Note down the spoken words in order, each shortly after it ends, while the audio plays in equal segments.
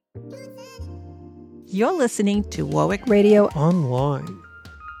You're listening to Warwick Radio Online.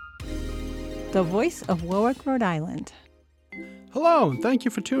 the voice of Warwick, Rhode Island. Hello, and thank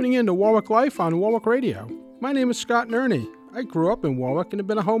you for tuning in to Warwick Life on Warwick Radio. My name is Scott Nerney. I grew up in Warwick and have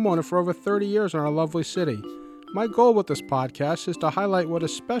been a homeowner for over 30 years in our lovely city. My goal with this podcast is to highlight what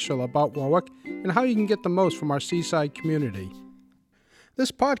is special about Warwick and how you can get the most from our seaside community.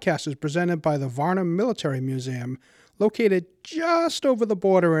 This podcast is presented by the Varnum Military Museum, located just over the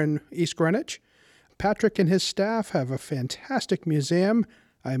border in East Greenwich. Patrick and his staff have a fantastic museum.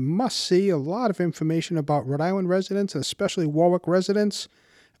 I must see a lot of information about Rhode Island residents, and especially Warwick residents.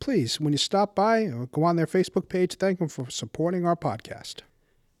 Please, when you stop by or go on their Facebook page, thank them for supporting our podcast.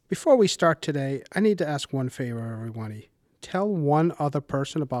 Before we start today, I need to ask one favor, everybody. Tell one other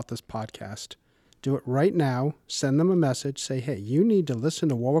person about this podcast. Do it right now. Send them a message. Say, hey, you need to listen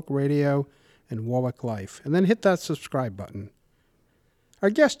to Warwick Radio and Warwick Life. And then hit that subscribe button. Our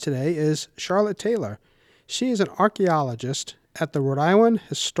guest today is Charlotte Taylor. She is an archaeologist at the Rhode Island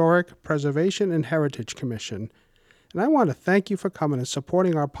Historic Preservation and Heritage Commission. And I want to thank you for coming and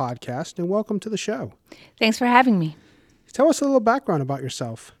supporting our podcast, and welcome to the show. Thanks for having me. Tell us a little background about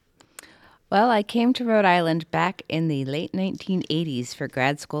yourself. Well, I came to Rhode Island back in the late 1980s for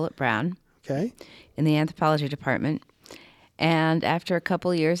grad school at Brown. Okay. In the anthropology department. And after a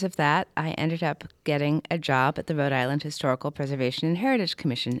couple years of that, I ended up getting a job at the Rhode Island Historical Preservation and Heritage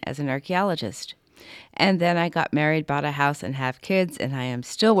Commission as an archaeologist. And then I got married, bought a house, and have kids, and I am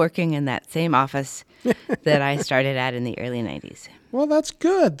still working in that same office that I started at in the early 90s. Well, that's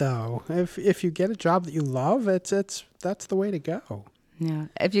good, though. If you get a job that you love, that's the way to go. Yeah,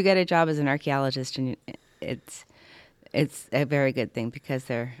 if you get a job as an archaeologist, and it's a very good thing because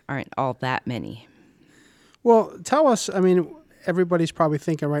there aren't all that many. Well, tell us, everybody's probably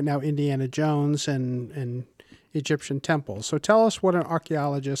thinking right now Indiana Jones and Egyptian temples. So tell us what an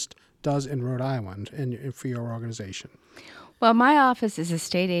archaeologist does in Rhode Island and for your organization. Well, my office is a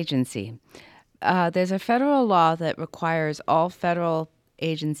state agency. There's a federal law that requires all federal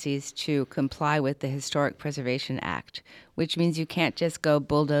agencies to comply with the Historic Preservation Act, which means you can't just go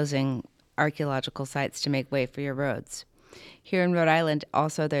bulldozing archaeological sites to make way for your roads. Here in Rhode Island,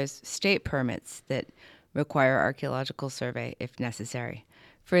 also there's state permits that require archaeological survey if necessary.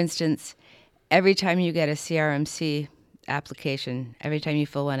 For instance, every time you get a CRMC application, every time you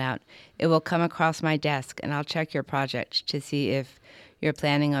fill one out, it will come across my desk and I'll check your project to see if you're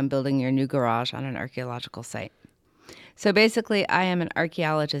planning on building your new garage on an archaeological site. So basically, I am an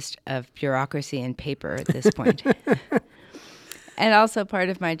archaeologist of bureaucracy and paper at this point. And also part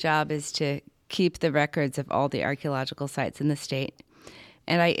of my job is to keep the records of all the archaeological sites in the state.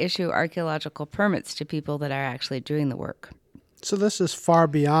 And I issue archaeological permits to people that are actually doing the work. So this is far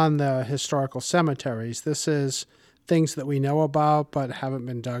beyond the historical cemeteries. This is things that we know about but haven't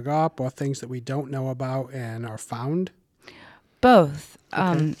been dug up, or things that we don't know about and are found? Both.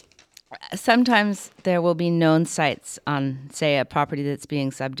 Okay. Sometimes there will be known sites on, say, a property that's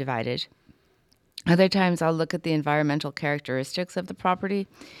being subdivided. Other times I'll look at the environmental characteristics of the property.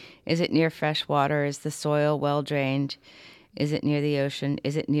 Is it near fresh water? Is the soil well drained? Is it near the ocean?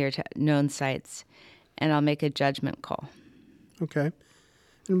 Is it near to known sites? And I'll make a judgment call. Okay.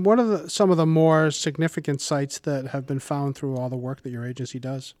 And what are some of the more significant sites that have been found through all the work that your agency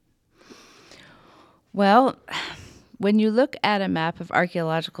does? Well, when you look at a map of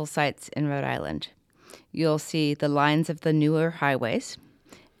archaeological sites in Rhode Island, you'll see the lines of the newer highways,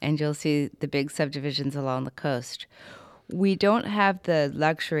 and you'll see the big subdivisions along the coast. We don't have the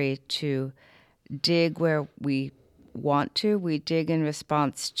luxury to dig where we want to. We dig in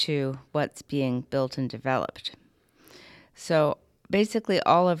response to what's being built and developed. So basically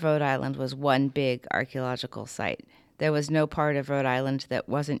all of Rhode Island was one big archaeological site. There was no part of Rhode Island that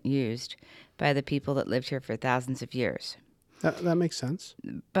wasn't used by the people that lived here for thousands of years. That makes sense.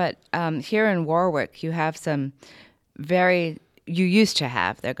 But here in Warwick, you have you used to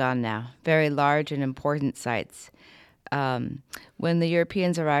have, they're gone now, very large and important sites. When the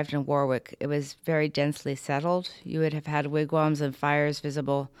Europeans arrived in Warwick, it was very densely settled. You would have had wigwams and fires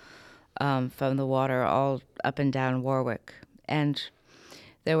visible from the water all up and down Warwick. And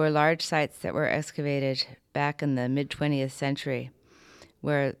there were large sites that were excavated back in the mid-20th century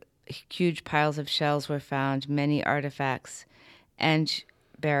where huge piles of shells were found, many artifacts, and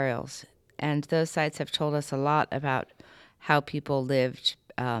burials. And those sites have told us a lot about how people lived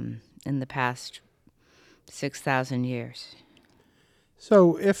in the past 6,000 years.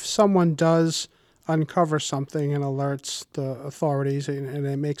 So if someone does uncover something and alerts the authorities and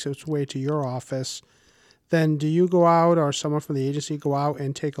it makes its way to your office, then do you go out or someone from the agency go out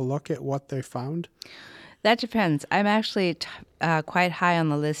and take a look at what they found? That depends. I'm actually quite high on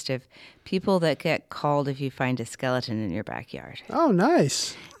the list of people that get called if you find a skeleton in your backyard. Oh,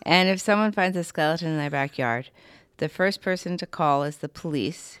 nice. And if someone finds a skeleton in their backyard, the first person to call is the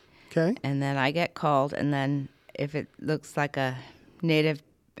police. Okay. And then I get called. And then if it looks like a Native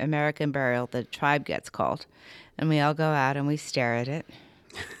American burial, the tribe gets called. And we all go out and we stare at it.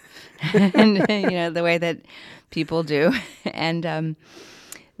 And, the way that people do. And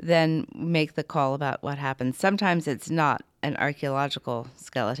then make the call about what happened. Sometimes it's not an archaeological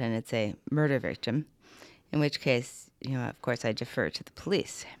skeleton, it's a murder victim, in which case, of course, I defer to the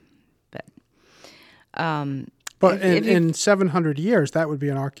police. But in 700 years, that would be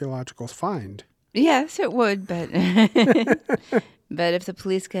an archaeological find. Yes, it would, but but if the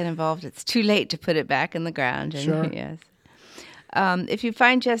police get involved, it's too late to put it back in the ground. And, sure. Yes. If you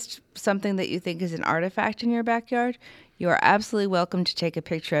find just something that you think is an artifact in your backyard, you are absolutely welcome to take a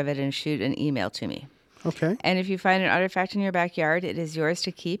picture of it and shoot an email to me. Okay. And if you find an artifact in your backyard, it is yours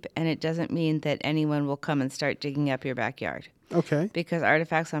to keep, and it doesn't mean that anyone will come and start digging up your backyard. Okay. Because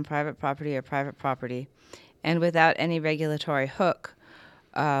artifacts on private property are private property, and without any regulatory hook,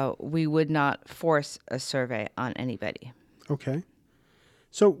 we would not force a survey on anybody. Okay.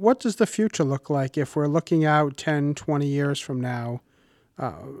 So what does the future look like if we're looking out 10, 20 years from now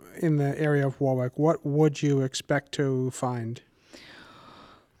in the area of Warwick? What would you expect to find?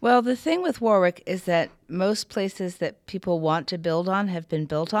 Well, the thing with Warwick is that most places that people want to build on have been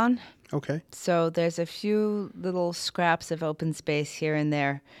built on. Okay. So there's a few little scraps of open space here and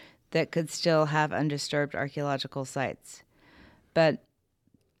there that could still have undisturbed archaeological sites. But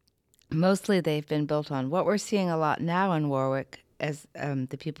mostly they've been built on. What we're seeing a lot now in Warwick, as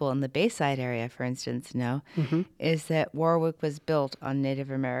the people in the Bayside area, for instance, know, is that Warwick was built on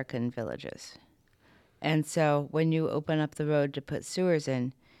Native American villages. And so when you open up the road to put sewers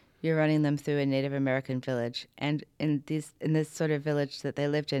in, you're running them through a Native American village. And in this sort of village that they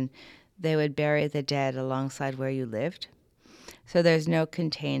lived in, they would bury the dead alongside where you lived. So there's no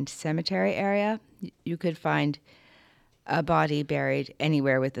contained cemetery area. You could find a body buried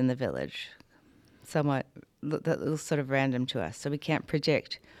anywhere within the village. Somewhat sort of random to us. So we can't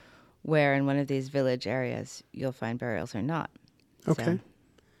predict where in one of these village areas you'll find burials or not. Okay.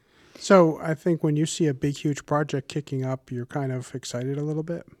 So I think when you see a big, huge project kicking up, you're kind of excited a little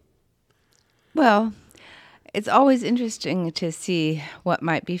bit. Well, it's always interesting to see what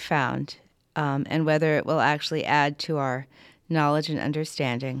might be found and whether it will actually add to our knowledge and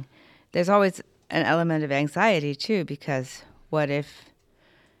understanding. There's always an element of anxiety, too, because what if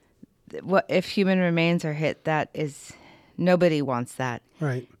human remains are hit? Nobody wants that.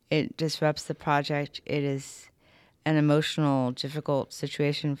 Right. It disrupts the project. It is an emotional, difficult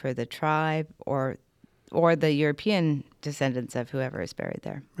situation for the tribe or the European descendants of whoever is buried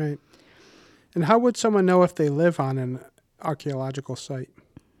there. Right. And how would someone know if they live on an archaeological site?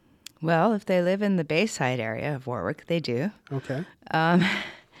 Well, if they live in the Bayside area of Warwick, they do. Okay.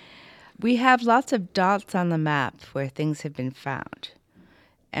 We have lots of dots on the map where things have been found.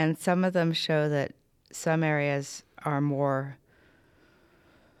 And some of them show that some areas are more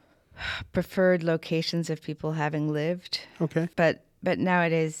preferred locations of people having lived. Okay. But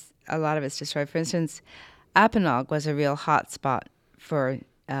nowadays, a lot of it's destroyed. For instance, Apponaug was a real hot spot for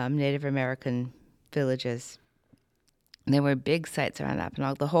Native American villages. There were big sites around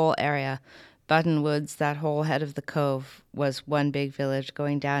Apponaug. The whole area, Button Woods, that whole head of the cove was one big village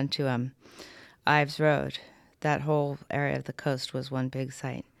going down to Ives Road. That whole area of the coast was one big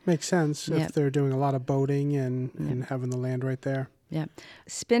site. Makes sense if they're doing a lot of boating and having the land right there. Yeah.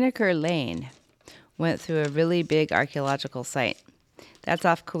 Spinnaker Lane went through a really big archaeological site. That's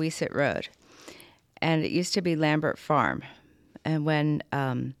off Coesit Road. And it used to be Lambert Farm. And when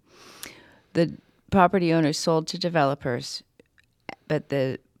the property owners sold to developers,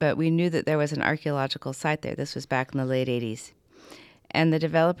 but we knew that there was an archaeological site there. This was back in the late 80s. And the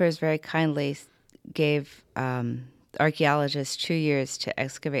developers very kindly gave archaeologists 2 years to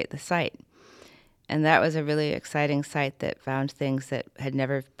excavate the site. And that was a really exciting site that found things that had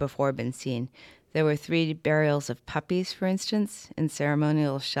never before been seen. There were 3 burials of puppies, for instance, in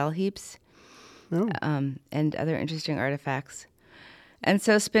ceremonial shell heaps, and other interesting artifacts. And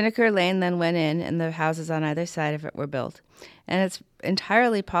so Spinnaker Lane then went in, and the houses on either side of it were built. And it's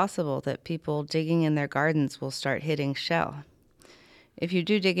entirely possible that people digging in their gardens will start hitting shell. If you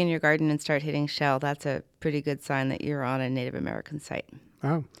do dig in your garden and start hitting shell, that's a pretty good sign that you're on a Native American site.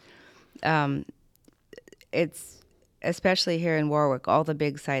 Wow. It's, especially here in Warwick, all the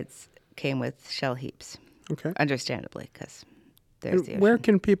big sites came with shell heaps. Okay. Understandably, because there's the ocean. Where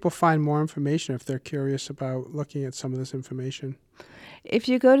can people find more information if they're curious about looking at some of this information? If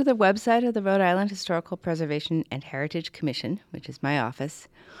you go to the website of the Rhode Island Historical Preservation and Heritage Commission, which is my office,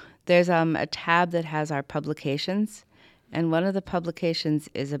 there's a tab that has our publications, and one of the publications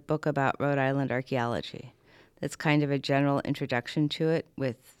is a book about Rhode Island archaeology. That's kind of a general introduction to it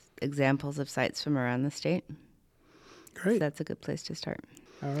with examples of sites from around the state. Great. So that's a good place to start.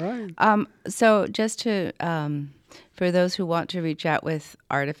 All right. So just to, for those who want to reach out with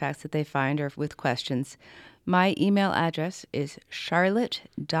artifacts that they find or with questions, my email address is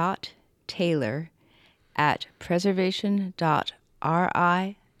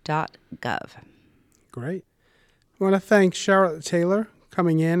charlotte.taylor@preservation.ri.gov. Great. I want to thank Charlotte Taylor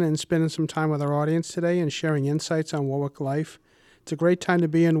coming in and spending some time with our audience today and sharing insights on Warwick life. It's a great time to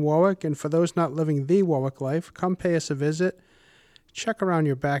be in Warwick, and for those not living the Warwick life, come pay us a visit. Check around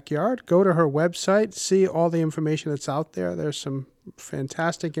your backyard. Go to her website. See all the information that's out there. There's some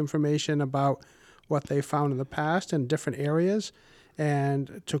fantastic information about what they found in the past in different areas.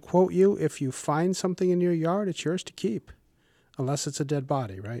 And to quote you, if you find something in your yard, it's yours to keep, unless it's a dead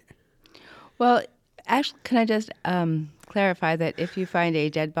body, right? Well, actually, can I just clarify that if you find a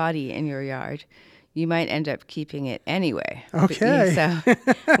dead body in your yard, you might end up keeping it anyway. Okay. So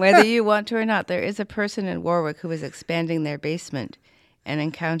whether you want to or not, there is a person in Warwick who was expanding their basement and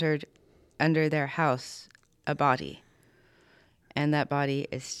encountered under their house a body. And that body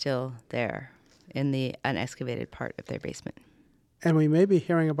is still there in the unexcavated part of their basement. And we may be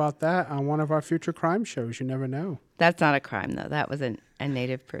hearing about that on one of our future crime shows. You never know. That's not a crime, though. That was a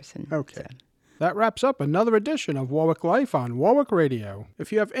native person. Okay. So. That wraps up another edition of Warwick Life on Warwick Radio.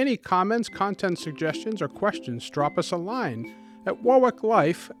 If you have any comments, content suggestions, or questions, drop us a line at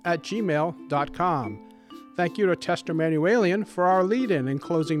warwicklife@gmail.com. Thank you to Tester Manuelian for our lead-in and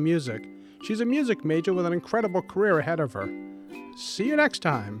closing music. She's a music major with an incredible career ahead of her. See you next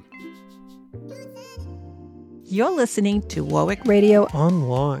time. You're listening to Warwick Radio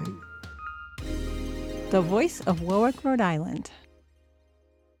Online. the voice of Warwick, Rhode Island.